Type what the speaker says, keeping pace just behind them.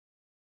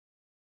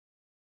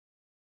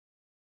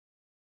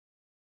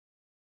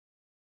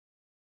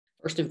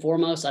First and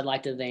foremost, I'd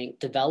like to thank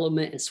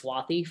Development and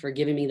Swathi for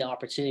giving me the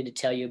opportunity to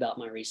tell you about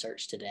my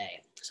research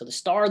today. So the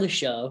star of the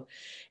show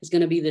is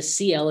going to be the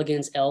C.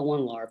 elegans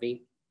L1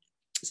 larvae.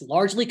 It's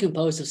largely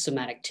composed of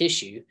somatic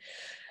tissue,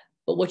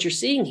 but what you're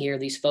seeing here,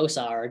 these foci,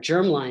 are a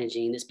germline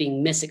gene that's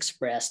being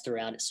misexpressed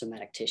throughout its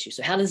somatic tissue.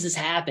 So how does this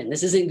happen?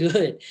 This isn't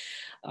good.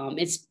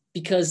 It's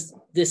because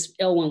this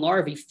L1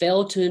 larvae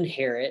failed to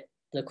inherit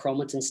the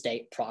chromatin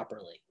state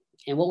properly.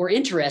 And what we're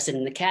interested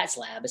in the Katz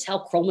lab is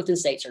how chromatin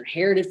states are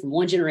inherited from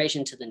one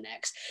generation to the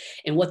next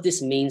and what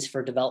this means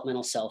for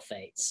developmental cell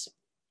fates.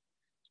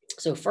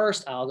 So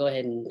first, I'll go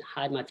ahead and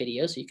hide my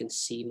video so you can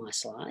see my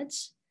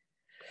slides.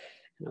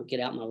 And I'll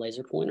get out my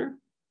laser pointer.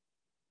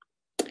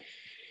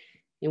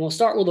 And we'll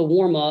start with a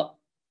warm up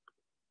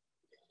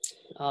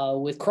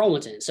with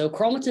chromatin. So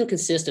chromatin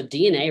consists of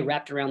DNA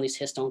wrapped around these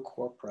histone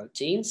core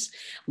proteins.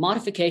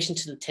 Modification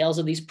to the tails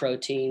of these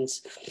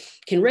proteins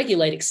can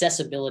regulate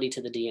accessibility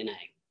to the DNA.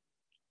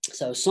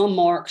 So some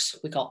marks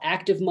we call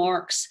active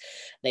marks.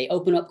 They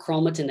open up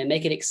chromatin, they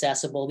make it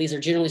accessible. These are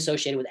generally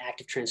associated with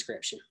active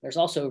transcription. There's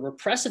also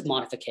repressive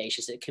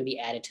modifications that can be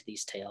added to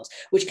these tails,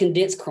 which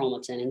condense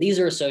chromatin, and these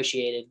are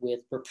associated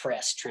with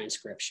repressed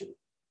transcription.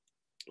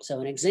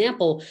 So an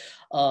example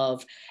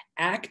of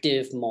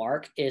active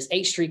mark is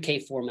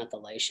H3K4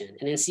 methylation.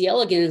 And in C.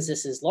 elegans,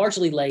 this is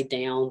largely laid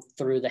down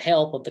through the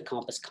help of the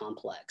compos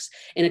complex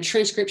in a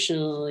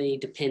transcriptionally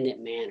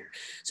dependent manner.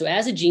 So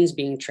as a gene's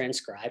being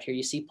transcribed, here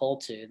you see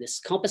POL2, this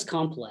compos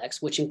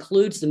complex, which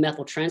includes the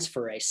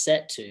methyltransferase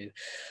set2,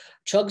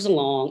 chugs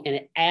along and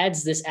it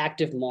adds this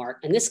active mark.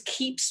 And this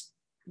keeps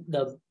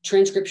the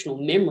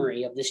transcriptional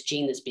memory of this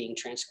gene that's being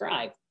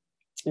transcribed.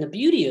 And the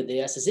beauty of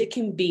this is it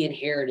can be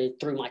inherited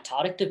through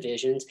mitotic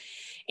divisions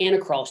and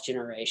across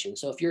generations.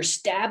 So if you're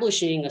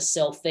establishing a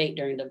cell fate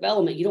during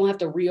development, you don't have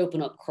to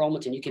reopen up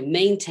chromatin. You can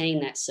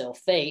maintain that cell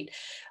fate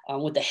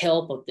with the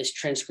help of this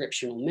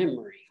transcriptional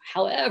memory.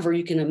 However,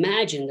 you can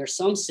imagine there's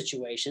some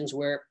situations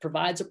where it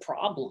provides a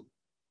problem.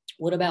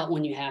 What about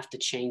when you have to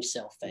change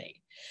cell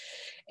fate?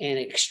 And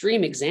an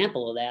extreme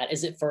example of that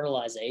is at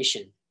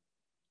fertilization,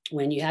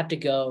 when you have to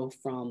go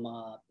from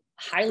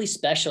highly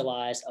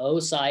specialized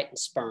oocyte and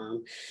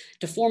sperm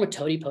to form a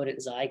totipotent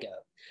zygote.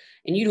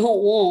 And you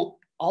don't want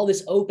all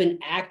this open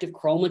active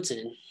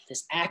chromatin,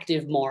 this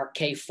active mark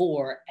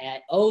K4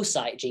 at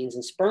oocyte genes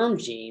and sperm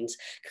genes,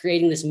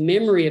 creating this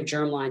memory of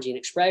germline gene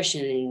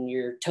expression in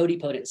your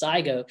totipotent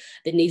zygote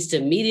that needs to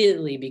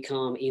immediately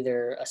become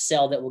either a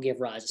cell that will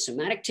give rise to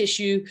somatic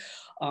tissue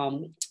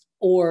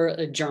or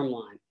a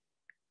germline.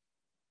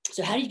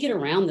 So how do you get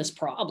around this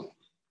problem?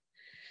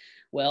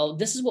 Well,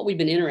 this is what we've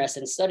been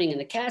interested in studying in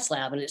the Katz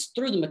lab, and it's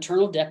through the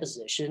maternal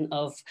deposition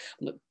of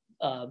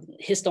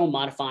histone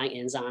modifying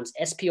enzymes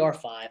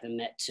SPR5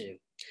 and MET2.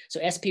 So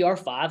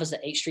SPR5 is the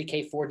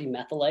H3K4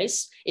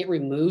 demethylase. It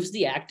removes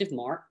the active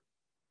mark.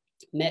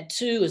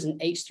 MET2 is an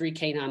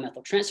H3K9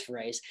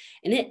 methyltransferase,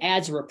 and it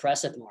adds a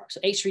repressive mark. So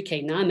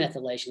H3K9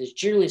 methylation is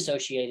generally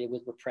associated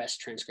with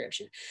repressed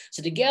transcription.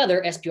 So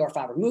together,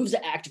 SPR5 removes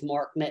the active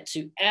mark,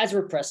 MET2 adds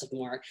a repressive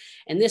mark,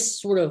 and this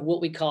sort of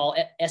what we call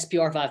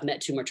SPR5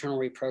 MET2 maternal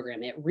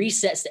reprogramming. It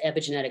resets the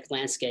epigenetic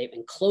landscape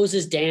and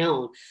closes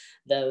down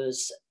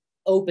those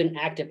open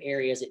active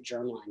areas at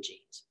germline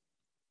genes.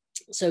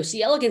 So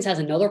C. elegans has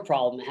another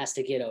problem it has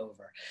to get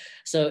over.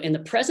 So in the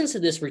presence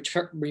of this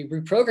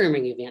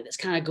reprogramming event that's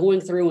kind of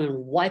going through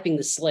and wiping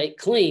the slate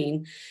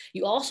clean,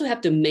 you also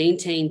have to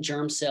maintain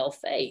germ cell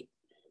fate.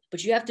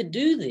 But you have to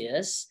do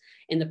this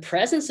in the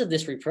presence of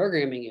this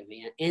reprogramming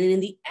event and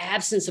in the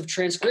absence of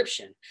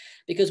transcription,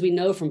 because we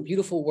know from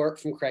beautiful work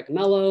from Craig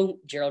Mello,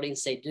 Geraldine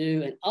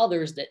Seydoux, and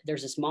others that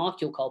there's this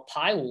molecule called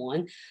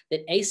Pi1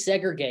 that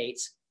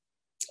asegregates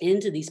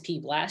into these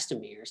P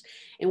blastomeres.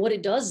 And what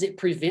it does is it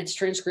prevents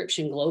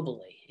transcription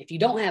globally. If you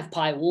don't have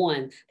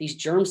Pi1, these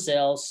germ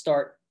cells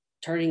start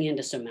turning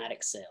into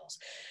somatic cells.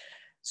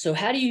 So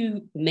how do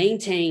you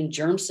maintain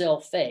germ cell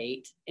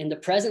fate in the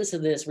presence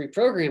of this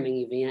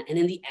reprogramming event and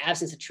in the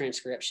absence of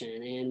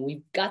transcription? And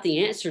we've got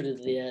the answer to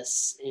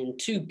this in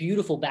two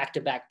beautiful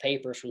back-to-back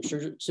papers from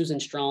Susan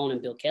Strawn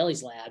and Bill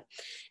Kelly's lab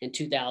in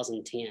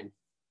 2010.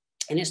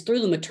 And it's through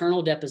the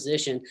maternal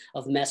deposition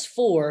of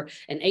MES4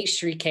 and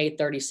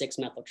H3K36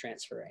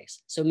 methyltransferase.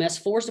 So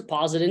MES4 is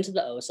deposited into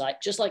the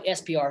oocyte, just like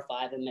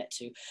SPR5 and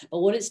MET2.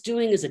 But what it's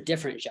doing is a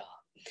different job.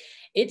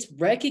 It's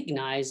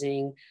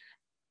recognizing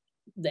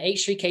the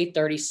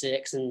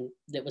H3K36 and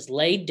that was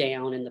laid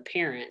down in the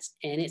parents,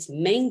 and it's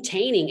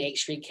maintaining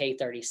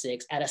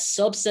H3K36 at a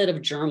subset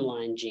of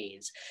germline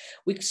genes.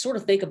 We sort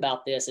of think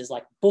about this as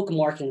like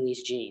bookmarking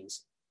these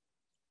genes.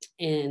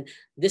 And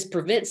this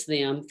prevents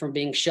them from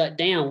being shut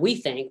down, we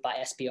think, by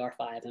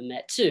SPR5 and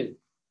MET2.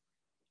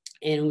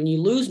 And when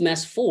you lose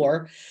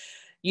MES4,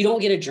 you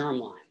don't get a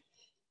germline.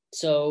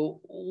 So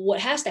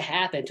what has to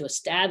happen to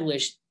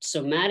establish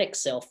somatic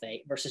cell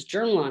fate versus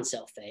germline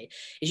cell fate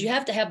is you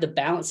have to have the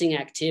balancing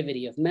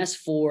activity of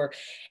MES4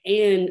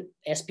 and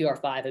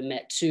SPR5 and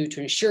MET2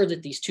 to ensure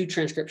that these two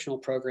transcriptional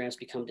programs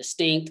become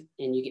distinct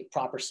and you get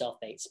proper cell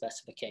fate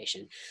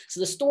specification. So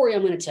the story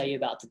I'm going to tell you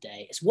about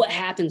today is what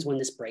happens when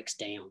this breaks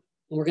down.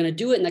 We're going to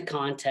do it in the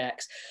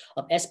context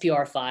of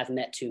SPR5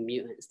 MET2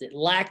 mutants that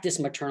lack this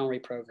maternal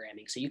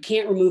reprogramming. So you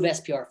can't remove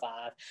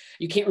SPR5,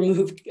 you can't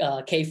remove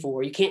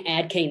K4, you can't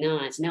add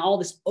K9. So now all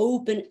this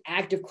open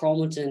active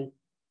chromatin,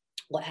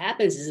 what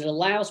happens is it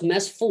allows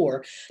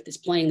MES4, that's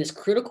playing this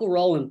critical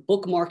role in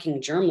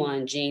bookmarking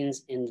germline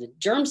genes in the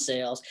germ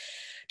cells,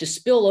 to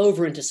spill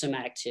over into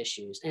somatic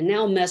tissues. And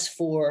now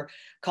MES4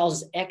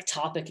 causes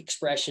ectopic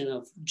expression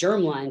of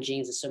germline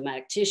genes in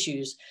somatic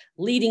tissues,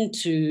 leading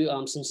to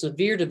some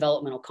severe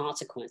developmental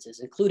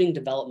consequences, including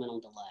developmental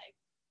delay.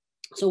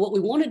 So what we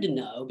wanted to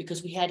know,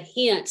 because we had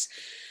hints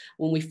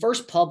when we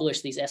first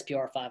published these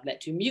SPR5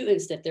 MET2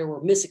 mutants that there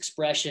were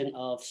misexpression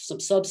of some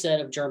subset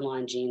of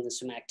germline genes in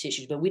somatic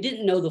tissues, but we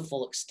didn't know the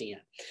full extent.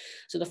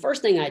 So the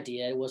first thing I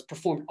did was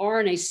perform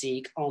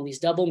RNA-seq on these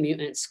double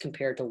mutants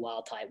compared to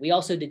wild type. We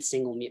also did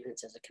single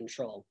mutants as a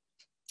control.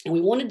 And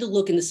we wanted to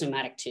look in the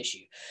somatic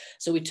tissue.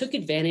 So we took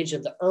advantage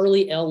of the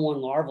early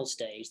L1 larval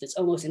stage that's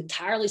almost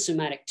entirely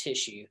somatic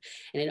tissue,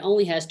 and it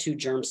only has 2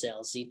 germ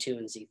cells, Z2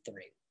 and Z3.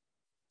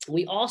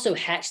 We also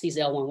hatch these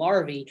L1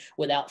 larvae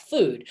without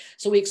food.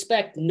 So we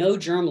expect no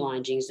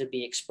germline genes to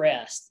be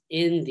expressed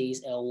in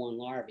these L1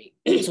 larvae.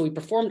 So we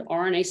performed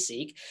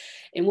RNA-seq,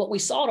 and what we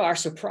saw to our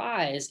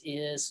surprise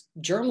is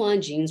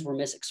germline genes were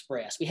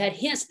misexpressed. We had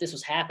hints that this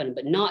was happening,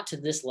 but not to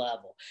this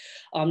level.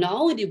 Not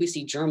only did we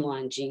see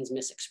germline genes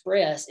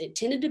misexpressed, it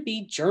tended to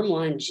be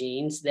germline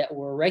genes that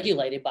were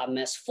regulated by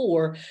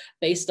MES4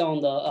 based on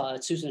the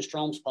Susan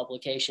Strom's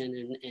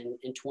publication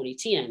in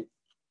 2010.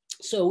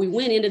 So we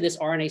went into this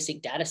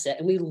RNA-seq data set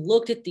and we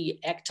looked at the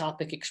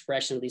ectopic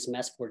expression of these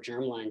MES4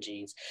 germline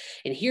genes.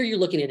 And here you're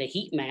looking at a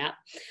heat map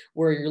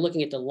where you're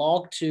looking at the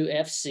log2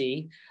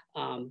 FC.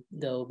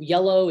 The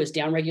yellow is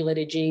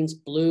downregulated genes,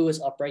 blue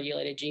is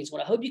upregulated genes.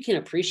 What I hope you can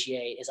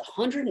appreciate is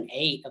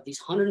 108 of these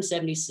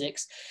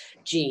 176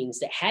 genes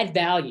that had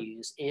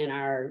values in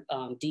our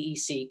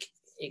DE-seq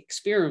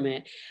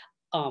experiment.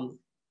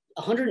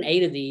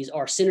 108 of these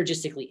are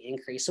synergistically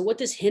increased. So what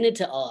this hinted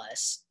to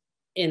us,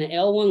 in an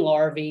L1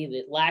 larvae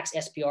that lacks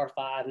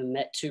SPR5 and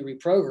MET2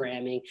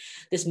 reprogramming,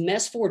 this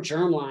MES4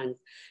 germline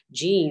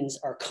genes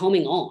are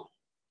coming on.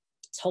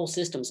 This whole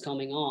system's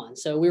coming on.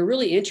 So we're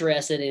really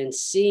interested in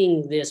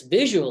seeing this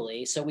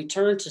visually. So we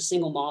turned to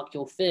single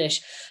molecule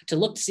fish to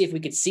look to see if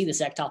we could see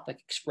this ectopic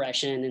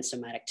expression in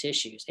somatic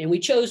tissues. And we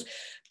chose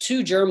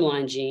 2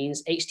 germline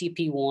genes,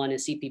 HTP1 and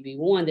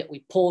CPB1, that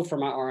we pulled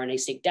from our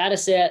RNA-seq data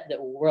set that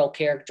were well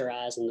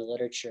characterized in the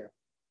literature.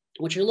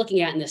 What you're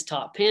looking at in this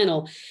top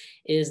panel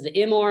is the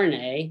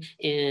mRNA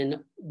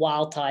in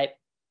wild type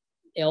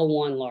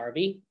L1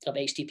 larvae of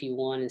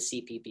HTP1 and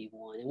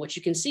CPB1. And what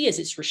you can see is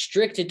it's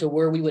restricted to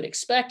where we would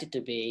expect it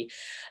to be,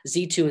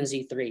 Z2 and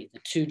Z3, the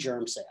 2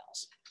 germ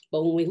cells.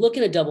 But when we look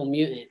at a double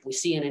mutant, we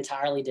see an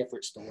entirely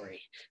different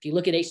story. If you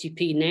look at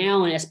HTP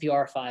now and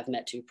SPR5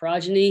 MET2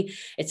 progeny,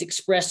 it's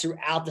expressed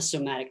throughout the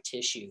somatic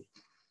tissue.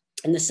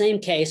 In the same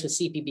case with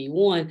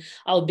CPB1,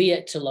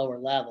 albeit to lower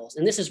levels.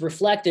 And this is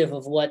reflective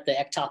of what the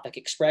ectopic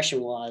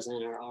expression was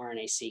in our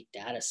RNA-seq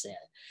data set.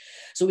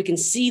 So we can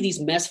see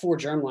these MES4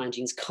 germline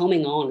genes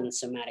coming on in the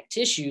somatic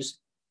tissues.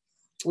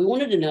 We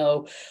wanted to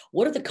know,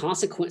 what are the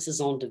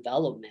consequences on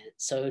development?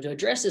 So to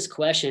address this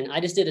question, I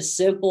just did a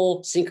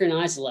simple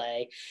synchronized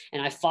lay,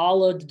 and I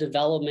followed the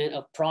development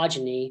of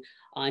progeny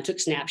and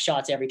took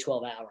snapshots every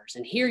 12 hours.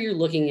 And here you're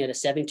looking at a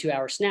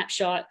 72-hour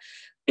snapshot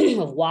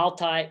of wild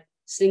type,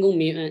 single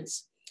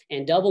mutants,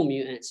 and double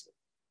mutants.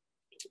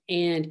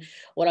 And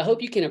what I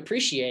hope you can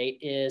appreciate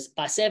is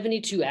by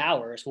 72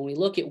 hours, when we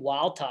look at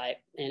wild type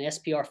and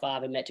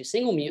SPR5 and MET2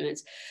 single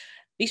mutants,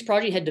 these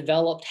progeny had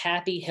developed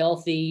happy,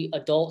 healthy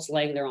adults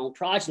laying their own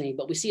progeny,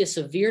 but we see a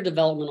severe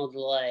developmental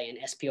delay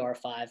in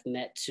SPR5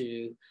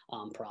 MET2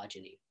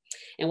 progeny.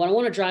 And what I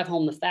want to drive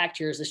home the fact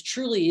here is this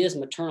truly is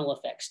maternal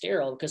effect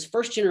sterile, because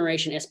first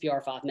generation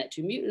SPR5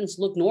 MET2 mutants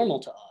look normal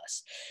to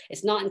us.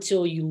 It's not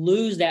until you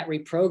lose that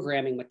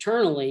reprogramming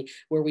maternally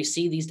where we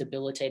see these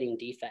debilitating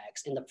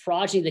defects. And the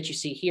progeny that you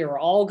see here are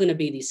all going to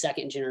be these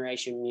second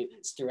generation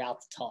mutants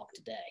throughout the talk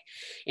today.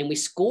 And we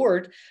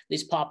scored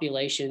this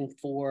population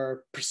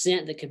for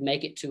percent that could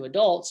make it to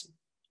adults,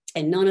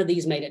 and none of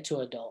these made it to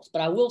adults.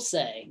 But I will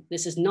say,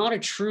 this is not a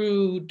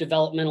true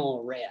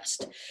developmental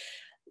arrest.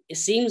 It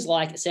seems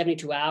like at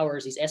 72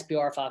 hours, these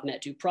SPR5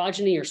 MET2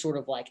 progeny are sort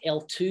of like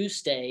L2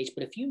 stage,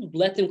 but if you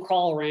let them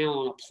crawl around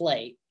on a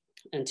plate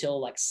until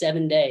like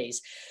 7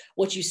 days,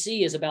 what you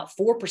see is about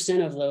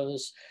 4% of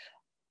those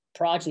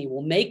progeny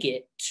will make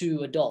it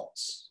to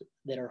adults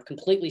that are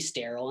completely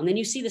sterile. And then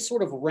you see this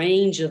sort of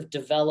range of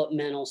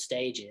developmental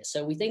stages.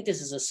 So we think this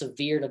is a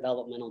severe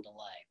developmental delay.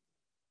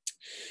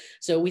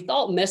 So we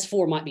thought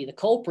MES4 might be the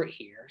culprit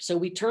here. So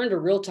we turned to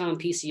real-time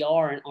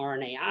PCR and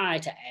RNAi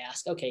to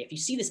ask, okay, if you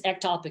see this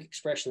ectopic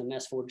expression of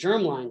MES4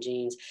 germline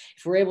genes,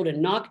 if we're able to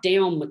knock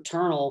down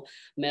maternal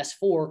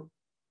MES4,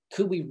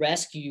 could we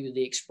rescue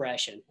the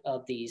expression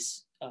of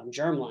these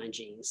germline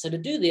genes? So to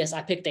do this,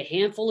 I picked a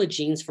handful of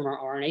genes from our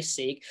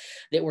RNA-seq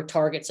that were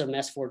targets of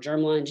MES4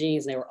 germline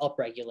genes, and they were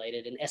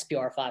upregulated in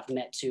SPR5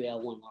 MET2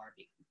 L1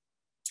 larvae.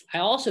 I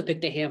also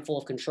picked a handful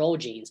of control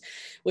genes,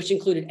 which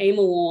included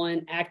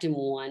AMA1,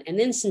 actin-1, and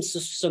then some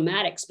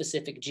somatic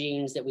specific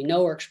genes that we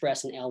know are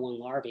expressed in L1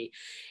 larvae.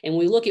 And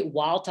when we look at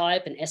wild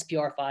type and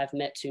SPR5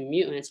 MET2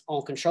 mutants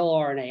on control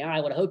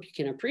RNAi, what I hope you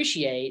can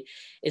appreciate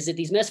is that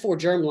these MES4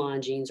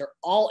 germline genes are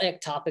all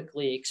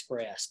ectopically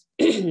expressed.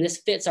 This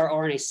fits our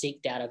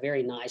RNA-seq data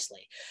very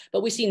nicely,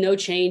 but we see no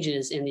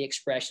changes in the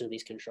expression of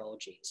these control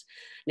genes.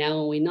 Now,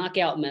 when we knock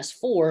out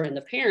MES4 in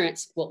the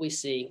parents, what we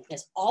see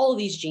is all of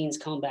these genes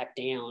come back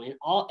down,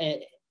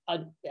 and I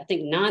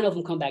think 9 of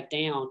them come back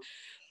down.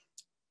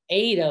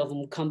 8 of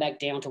them come back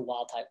down to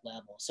wild type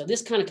level. So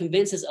this kind of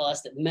convinces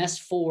us that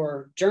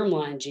MES4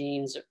 germline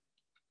genes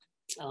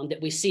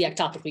that we see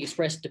ectopically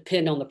expressed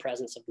depend on the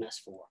presence of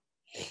MES4.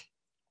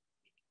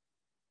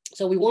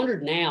 So we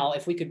wondered now,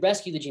 if we could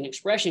rescue the gene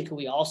expression, could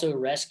we also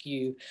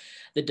rescue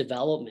the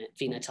development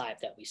phenotype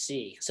that we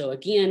see? So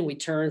again, we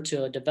turn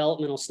to a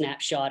developmental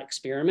snapshot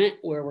experiment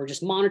where we're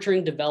just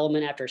monitoring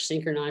development after a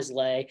synchronized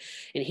lay.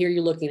 And here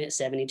you're looking at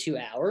 72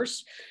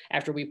 hours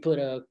after we put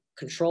a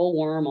control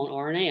worm on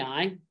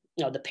RNAi.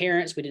 The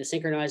parents, we did a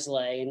synchronized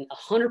lay, and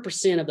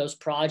 100% of those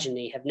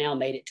progeny have now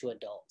made it to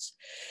adults.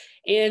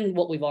 And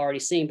what we've already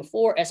seen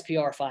before,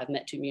 SPR5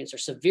 MET2 mutants are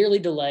severely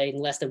delayed,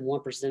 and less than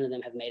 1% of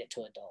them have made it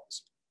to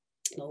adults.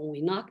 But when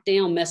we knock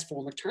down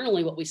MES4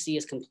 maternally, what we see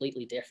is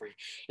completely different.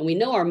 And we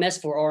know our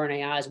MES4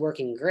 RNAi is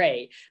working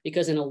great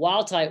because in a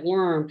wild type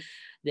worm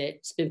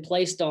that's been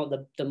placed on,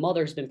 the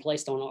mother has been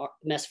placed on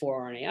MES4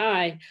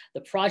 RNAi,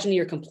 the progeny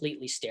are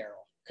completely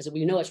sterile because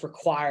we know it's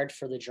required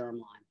for the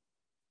germline.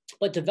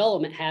 But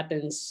development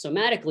happens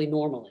somatically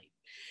normally.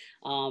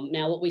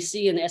 Now, what we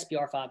see in the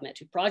SPR5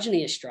 MET2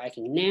 progeny is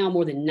striking. Now,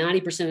 more than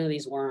 90% of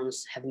these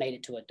worms have made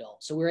it to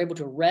adults. So we're able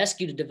to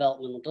rescue the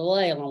developmental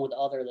delay along with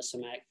other of the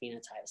somatic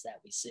phenotypes that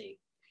we see.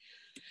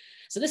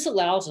 So this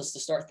allows us to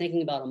start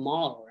thinking about a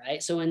model,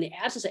 right? So in the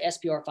absence of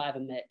SPR5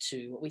 and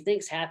MET2, what we think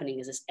is happening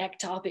is this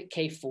ectopic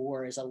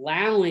K4 is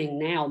allowing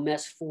now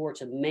MES4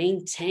 to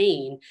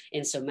maintain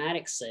in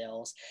somatic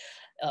cells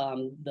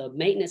the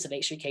maintenance of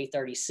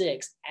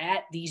H3K36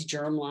 at these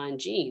germline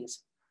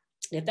genes.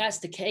 If that's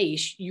the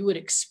case, you would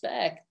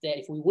expect that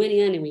if we went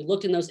in and we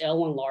looked in those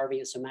L1 larvae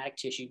in somatic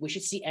tissue, we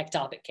should see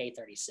ectopic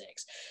K36.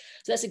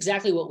 So that's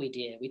exactly what we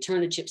did. We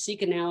turned to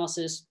ChIP-seq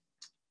analysis,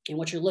 and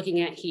what you're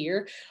looking at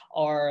here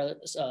are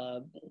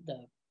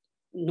the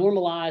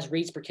normalized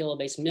reads per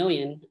kilobase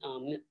million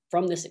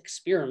from this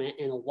experiment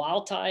in a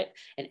wild type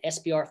and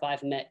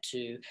SPR5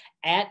 MET2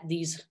 at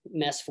these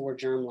MES4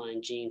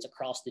 germline genes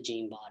across the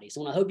gene bodies.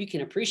 And what I hope you can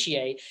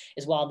appreciate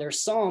is while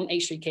there's some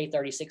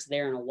H3K36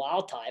 there in a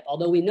wild type,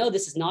 although we know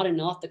this is not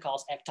enough to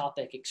cause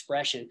ectopic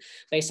expression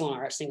based on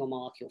our single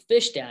molecule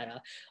FISH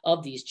data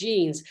of these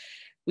genes,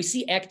 we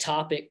see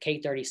ectopic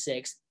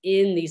K36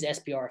 in these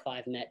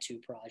SPR5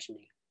 MET2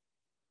 progeny.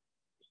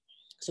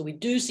 So we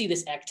do see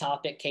this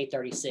ectopic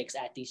K36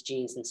 at these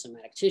genes in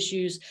somatic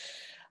tissues.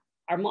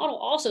 Our model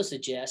also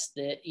suggests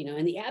that,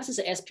 in the absence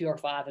of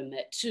SPR5 and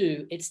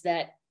MET2, it's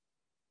that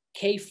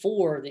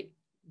K4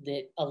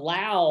 that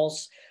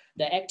allows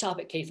the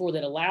ectopic K4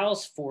 that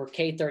allows for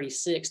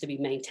K36 to be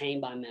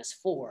maintained by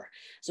MES4.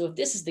 So if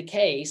this is the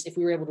case, if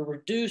we were able to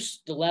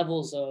reduce the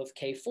levels of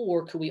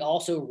K4, could we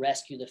also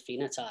rescue the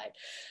phenotype?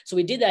 So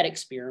we did that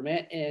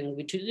experiment,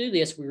 and to do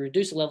this, we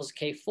reduced the levels of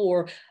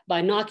K4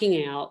 by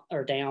knocking out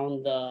or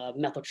down the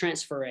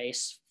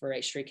methyltransferase for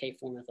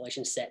H3K4 methylation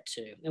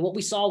set2. And what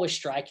we saw was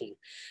striking.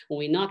 When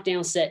we knocked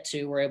down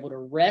set2, we're able to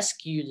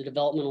rescue the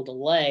developmental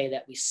delay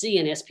that we see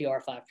in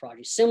SPR5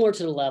 progeny, similar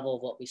to the level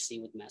of what we see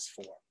with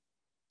MES4.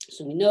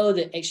 So we know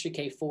that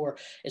H3K4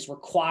 is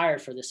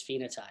required for this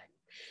phenotype.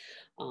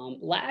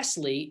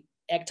 Lastly,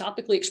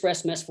 ectopically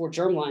expressed MES4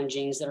 germline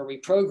genes that are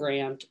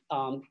reprogrammed,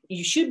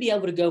 you should be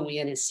able to go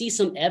in and see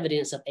some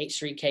evidence of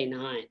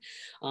H3K9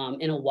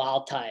 in a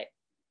wild type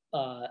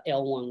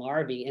L1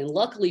 larvae. And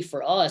luckily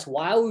for us,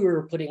 while we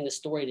were putting this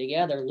story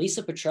together,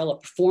 Lisa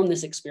Petrella performed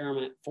this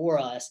experiment for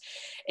us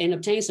and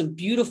obtained some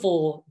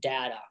beautiful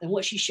data. And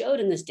what she showed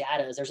in this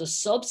data is there's a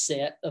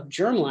subset of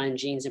germline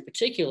genes in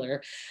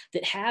particular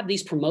that have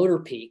these promoter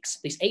peaks,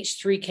 these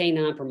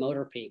H3K9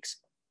 promoter peaks.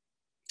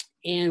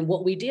 And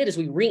what we did is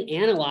we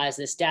reanalyzed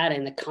this data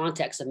in the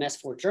context of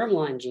MES4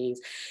 germline genes,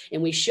 and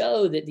we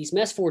show that these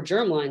MES4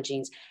 germline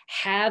genes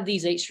have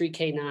these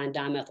H3K9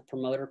 dimethyl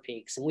promoter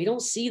peaks. And we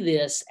don't see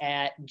this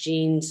at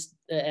genes,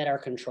 at our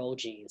control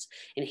genes.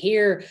 And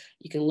here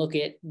you can look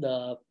at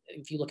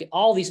if you look at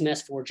all these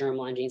MES4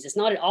 germline genes, it's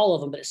not at all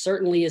of them, but it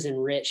certainly is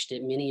enriched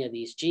at many of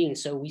these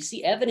genes. So we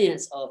see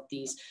evidence of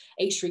these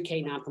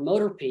H3K9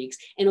 promoter peaks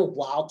in a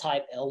wild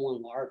type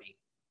L1 larvae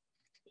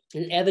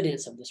and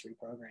evidence of this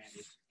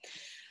reprogramming.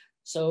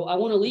 So I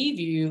want to leave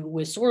you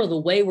with sort of the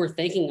way we're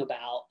thinking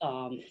about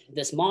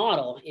this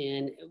model.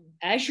 And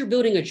as you're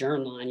building a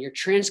germline, you're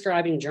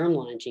transcribing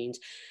germline genes,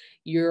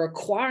 you're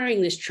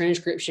acquiring this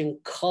transcription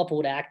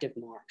coupled active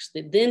marks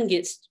that then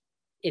gets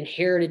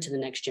inherited to the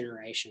next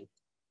generation.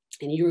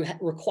 And you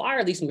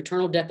require these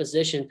maternal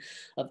deposition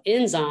of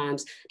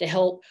enzymes to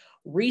help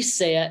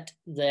reset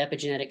the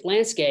epigenetic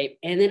landscape,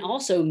 and then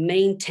also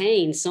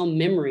maintain some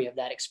memory of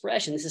that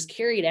expression. This is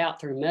carried out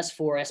through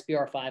MES4,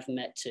 SBR5,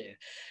 MET2.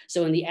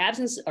 So in the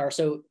absence, or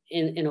so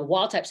in a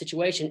wild type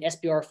situation,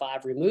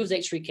 SBR5 removes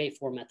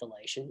H3K4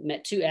 methylation,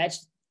 MET2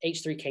 adds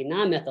H3K9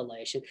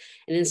 methylation,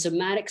 and in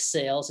somatic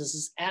cells, this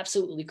is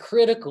absolutely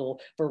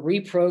critical for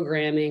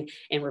reprogramming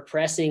and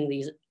repressing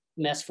these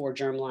MES4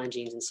 germline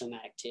genes in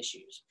somatic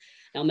tissues.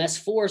 Now,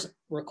 MES4 is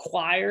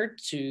required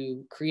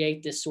to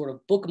create this sort of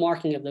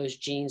bookmarking of those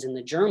genes in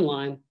the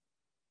germline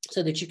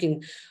so that you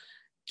can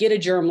get a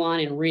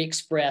germline and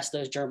re-express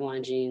those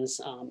germline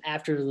genes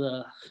after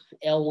the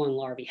L1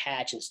 larvae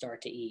hatch and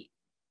start to eat.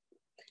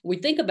 We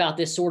think about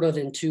this sort of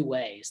in two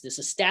ways. This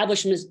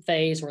establishment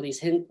phase where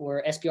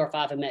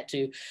SBR5 and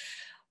MET2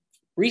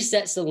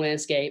 resets the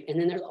landscape, and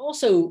then there's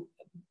also,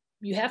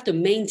 you have to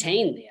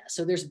maintain this.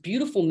 So there's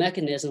beautiful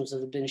mechanisms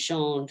that have been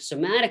shown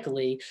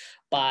somatically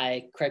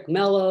by Craig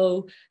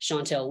Mello,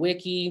 Chantel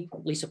Wicke,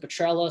 Lisa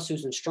Petrella,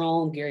 Susan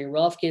Strom, Gary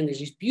Rufkin. There's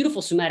these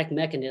beautiful somatic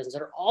mechanisms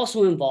that are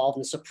also involved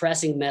in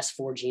suppressing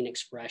MES4 gene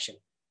expression.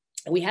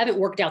 And we haven't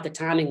worked out the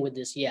timing with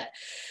this yet,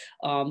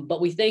 but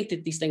we think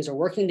that these things are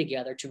working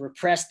together to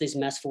repress these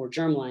MES4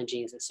 germline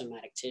genes in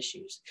somatic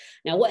tissues.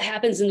 Now, what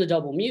happens in the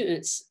double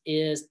mutants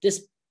is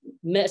this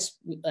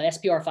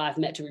SBR5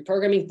 MET2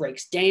 reprogramming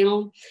breaks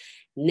down.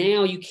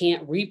 Now you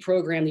can't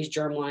reprogram these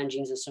germline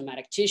genes in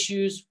somatic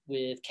tissues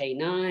with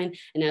K9.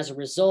 And as a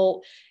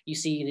result, you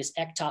see this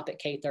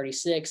ectopic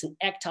K36 and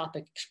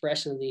ectopic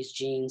expression of these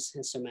genes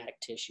in somatic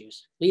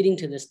tissues, leading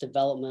to this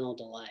developmental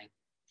delay.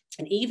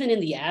 And even in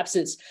the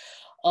absence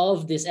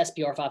of this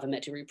SBR5 and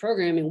MET2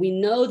 reprogramming, we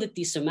know that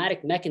these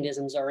somatic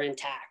mechanisms are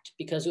intact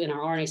because in our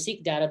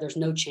RNA-seq data, there's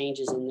no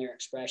changes in their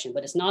expression,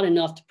 but it's not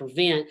enough to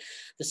prevent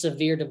the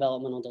severe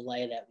developmental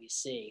delay that we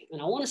see.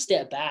 And I want to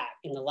step back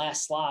in the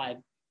last slide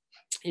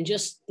and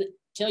just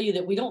tell you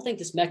that we don't think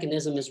this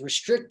mechanism is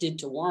restricted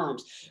to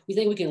worms. We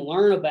think we can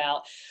learn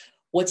about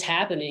what's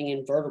happening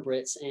in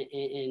vertebrates and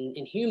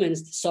in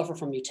humans that suffer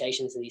from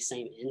mutations in these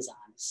same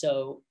enzymes.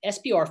 So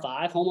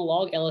SBR5,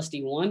 homolog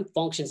LSD1,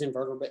 functions in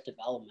vertebrate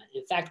development.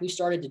 In fact, we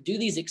started to do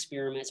these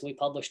experiments and we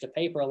published a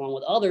paper along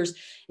with others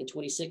in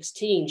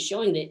 2016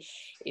 showing that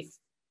if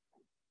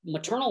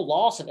maternal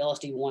loss of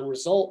LSD1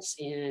 results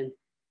in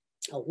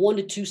a 1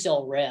 to 2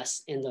 cell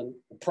rest in the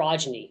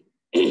progeny,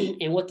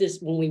 and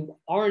when we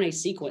RNA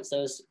sequence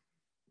those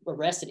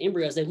arrested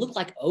embryos, they look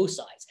like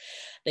oocytes.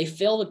 They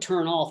fail to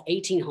turn off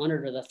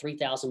 1,800 of the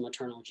 3,000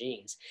 maternal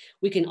genes.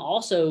 We can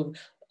also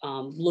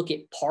look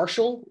at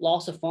partial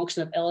loss of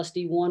function of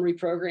LSD1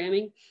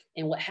 reprogramming.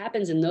 And what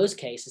happens in those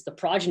cases, the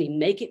progeny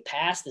make it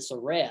past this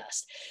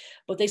arrest,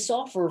 but they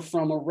suffer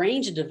from a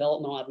range of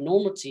developmental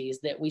abnormalities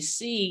that we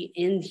see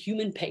in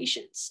human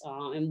patients.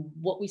 And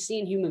what we see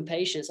in human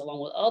patients, along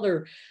with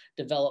other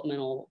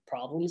developmental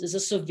problems, is a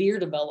severe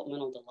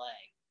developmental delay.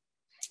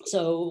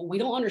 So we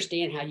don't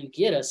understand how you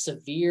get a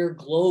severe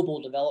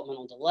global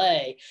developmental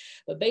delay,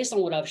 but based on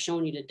what I've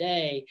shown you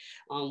today,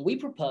 we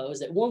propose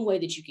that one way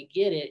that you can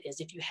get it is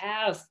if you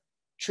have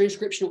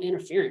transcriptional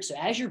interference. So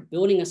as you're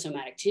building a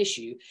somatic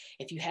tissue,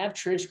 if you have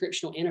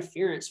transcriptional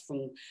interference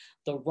from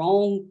the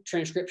wrong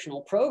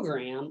transcriptional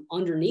program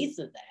underneath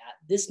of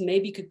that, this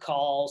maybe could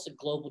cause a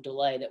global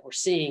delay that we're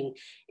seeing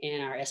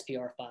in our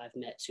SBR5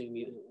 MET2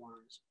 mutant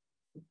worms.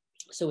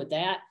 So with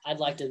that, I'd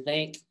like to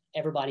thank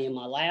everybody in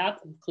my lab,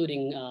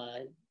 including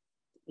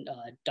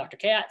Dr.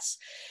 Katz,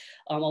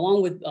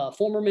 along with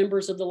former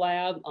members of the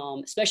lab,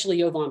 especially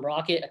Jovan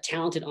Brockett, a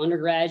talented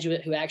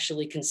undergraduate who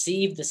actually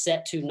conceived the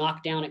set2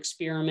 knockdown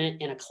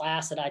experiment in a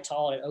class that I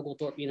taught at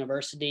Oglethorpe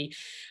University.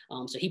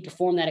 So he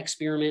performed that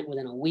experiment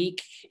within a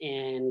week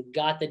and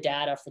got the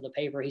data for the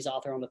paper. He's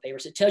author on the paper.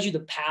 So it tells you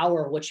the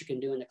power of what you can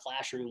do in the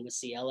classroom with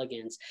C.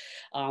 elegans.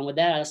 With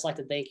that, I'd just like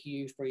to thank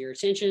you for your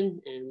attention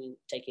and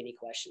take any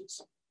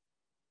questions.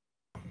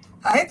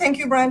 Hi, thank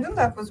you, Brandon.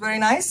 That was very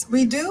nice.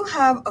 We do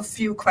have a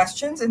few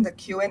questions in the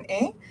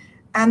Q&A.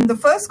 And the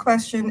first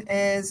question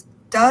is,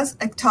 does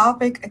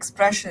ectopic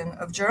expression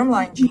of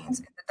germline genes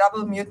in the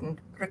double mutant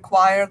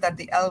require that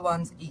the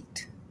L1s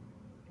eat?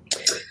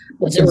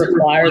 Does it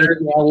require that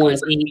the L1s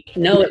eat?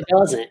 No, it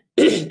doesn't,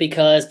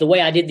 because the way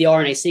I did the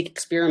RNA-seq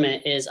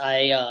experiment is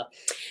I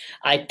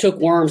took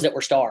worms that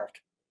were starved.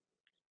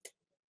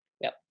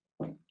 Yep.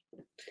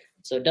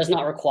 So it does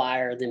not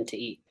require them to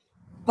eat.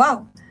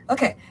 Wow.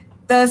 Okay.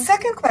 The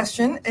second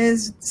question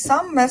is,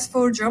 some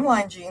MES4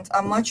 germline genes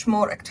are much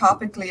more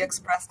ectopically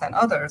expressed than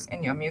others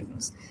in your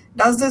mutants.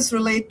 Does this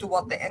relate to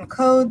what they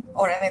encode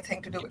or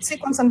anything to do with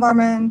sequence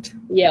environment?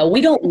 Yeah, we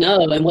don't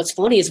know. And what's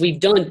funny is we've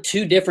done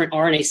 2 different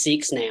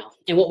RNA-seqs now.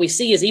 And what we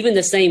see is even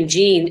the same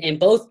gene in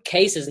both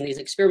cases in these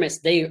experiments,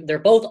 they're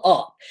both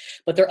up,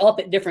 but they're up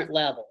at different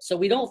levels. So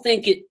we don't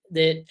think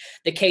that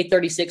the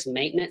K36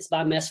 maintenance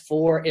by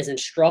MES4 is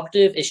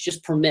instructive. It's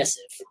just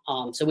permissive.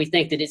 So we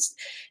think that it's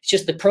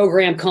just the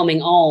program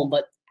coming on,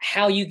 but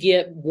how you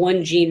get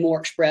one gene more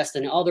expressed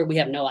than the other, we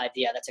have no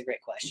idea. That's a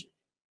great question.